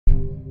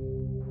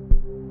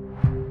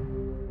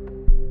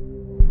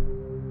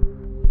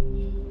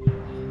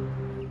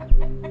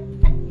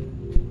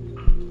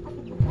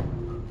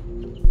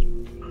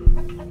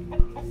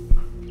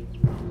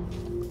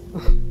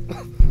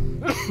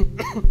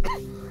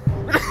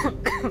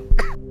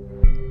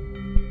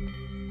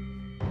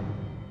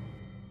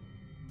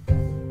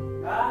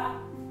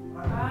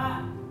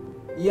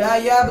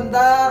Ya,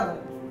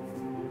 bentar.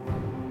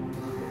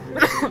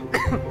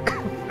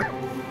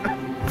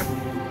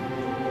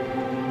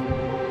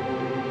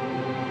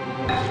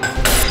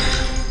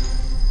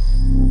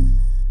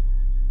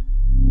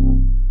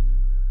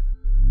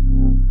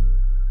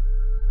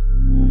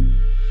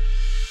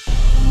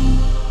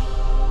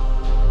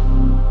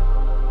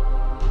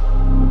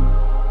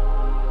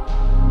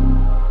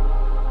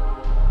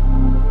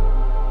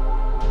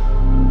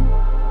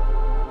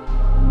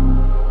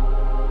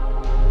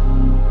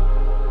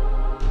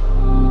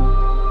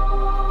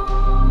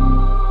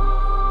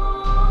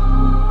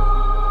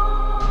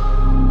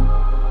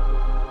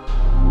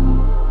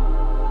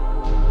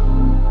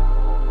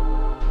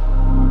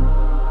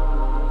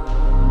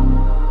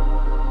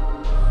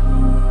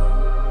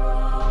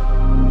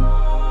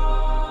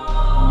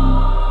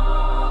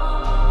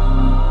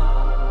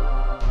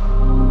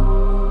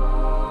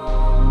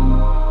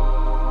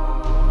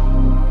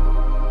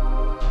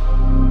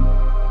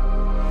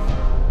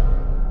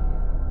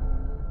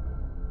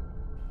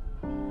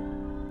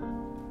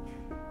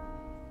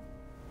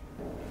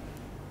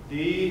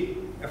 The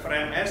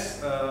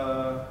FRMS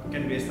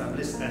can be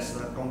established as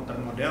a computer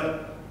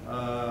model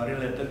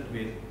related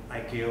with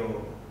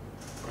ICAO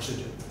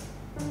procedure.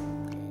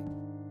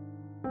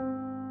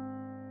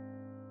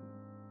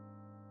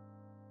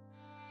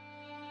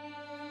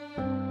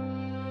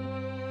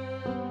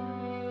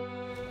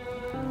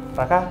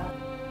 Raka?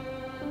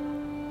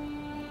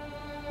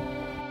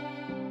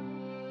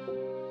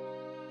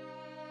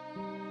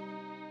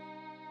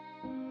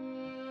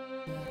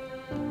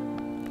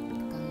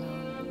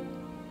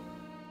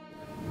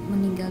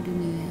 Meninggal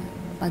dunia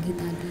pagi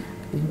tadi.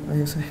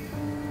 Ayo saya.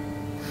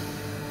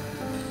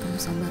 Kamu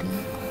sabar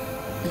ya,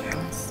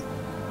 ikhlas.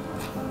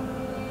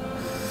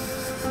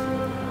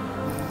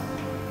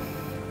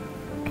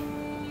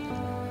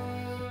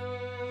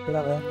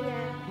 Bilang ya.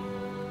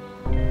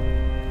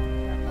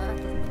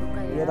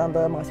 Iya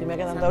tante, makasih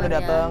banyak ya tante udah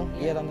datang.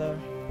 Iya tante.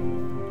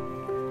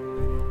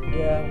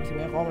 Iya, makasih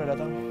banyak kamu udah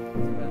datang.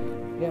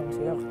 Iya,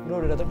 makasih banyak.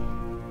 Udah datang.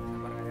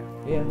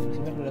 Iya,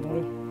 makasih banyak udah datang,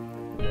 Bro.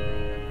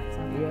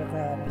 Iya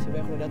kak, makasih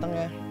banyak udah datang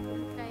ya.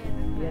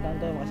 Iya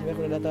tante, makasih banyak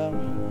udah datang.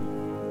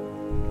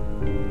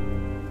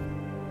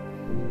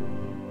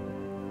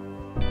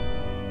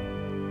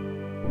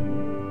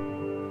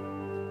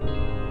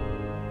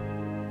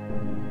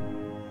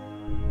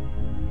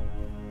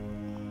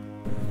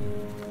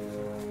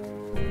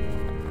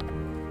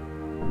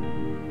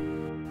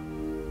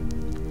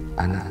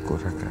 Anakku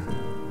Raka,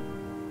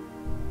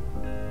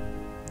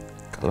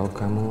 kalau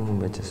kamu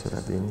membaca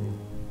surat ini,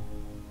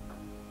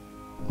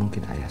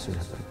 mungkin ayah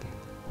sudah pergi.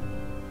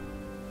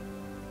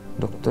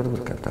 Dokter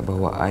berkata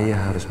bahwa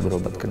ayah harus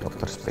berobat ke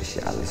dokter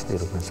spesialis di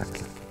rumah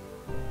sakit.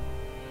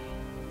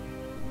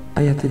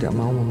 Ayah tidak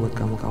mau membuat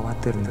kamu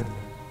khawatir, Nak.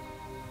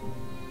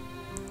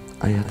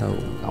 Ayah tahu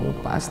kamu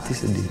pasti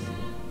sedih.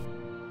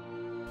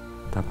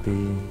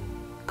 Tapi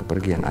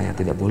kepergian ayah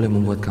tidak boleh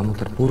membuat kamu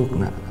terpuruk,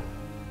 Nak.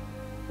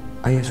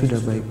 Ayah sudah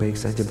baik-baik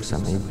saja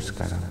bersama ibu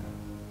sekarang.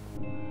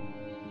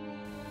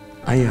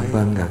 Ayah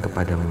bangga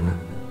kepadamu,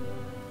 Nak.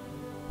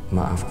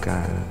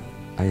 Maafkan,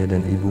 ayah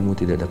dan ibumu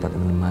tidak dapat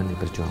menemani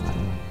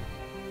perjuanganmu.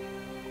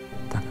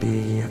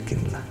 Tapi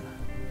yakinlah,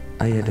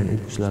 ayah dan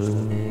ibu selalu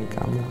menyayangi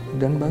kamu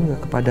dan bangga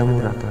kepadamu,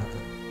 Raka.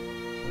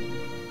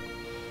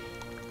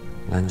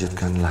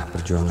 Lanjutkanlah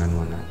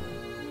perjuanganmu, Nak.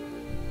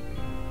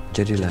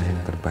 Jadilah yang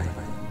terbaik.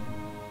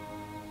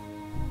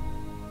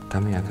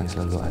 Kami akan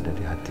selalu ada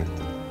di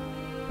hatimu.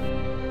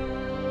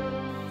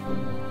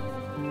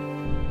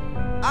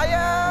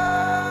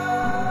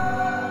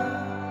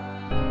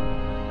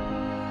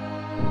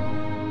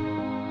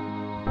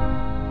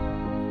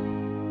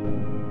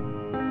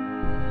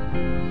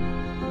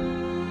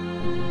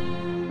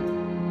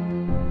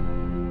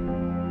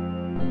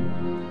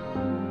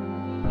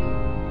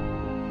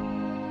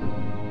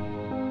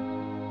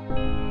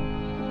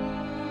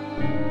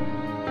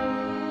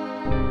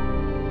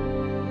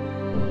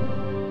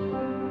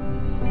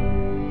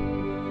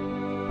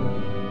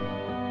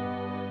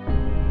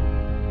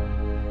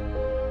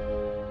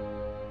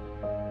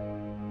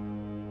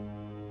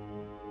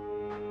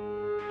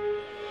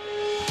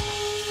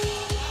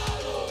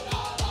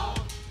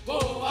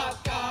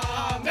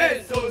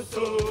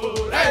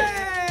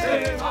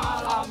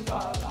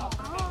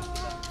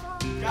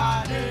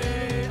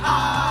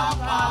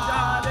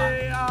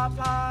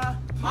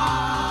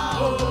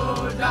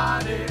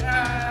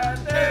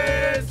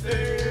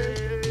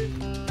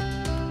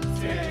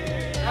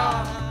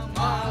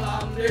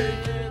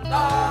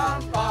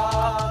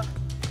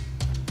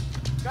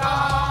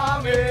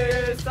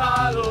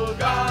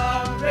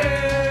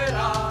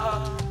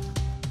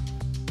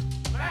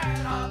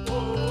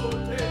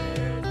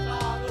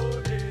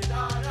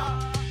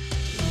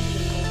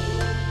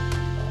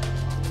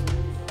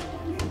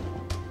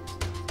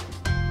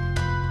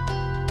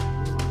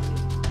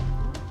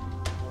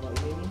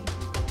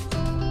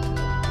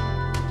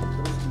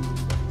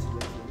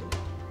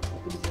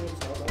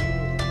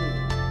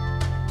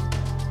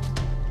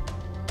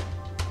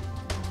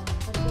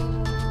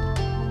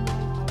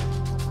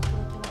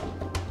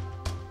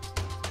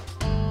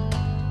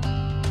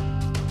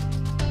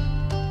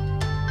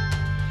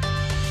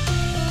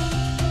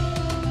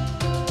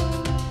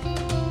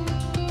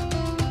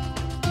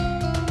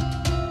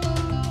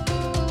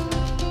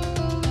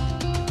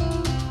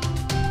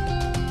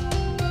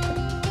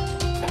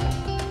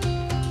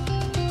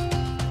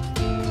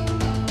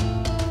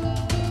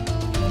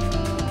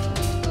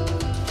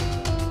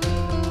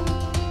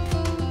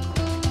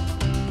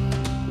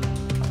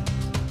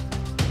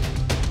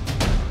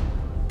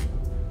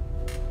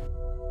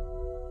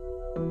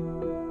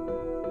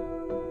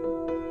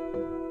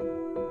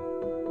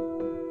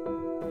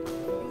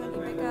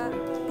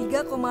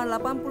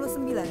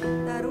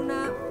 3,89.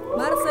 Taruna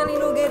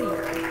Marcelino Geri,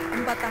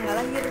 tempat tanggal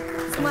lahir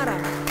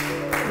Semarang,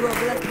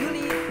 12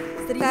 Juli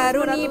 1999.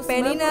 Taruni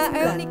Penina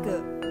Eunike,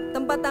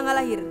 tempat tanggal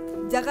lahir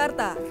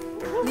Jakarta,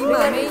 5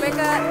 Mei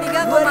IPK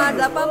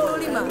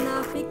 3,85. Taruna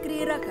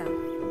Fikri Raka,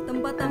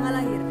 tempat tanggal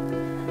lahir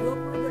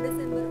 22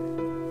 Desember.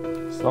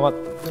 Selamat.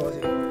 Terima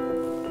kasih.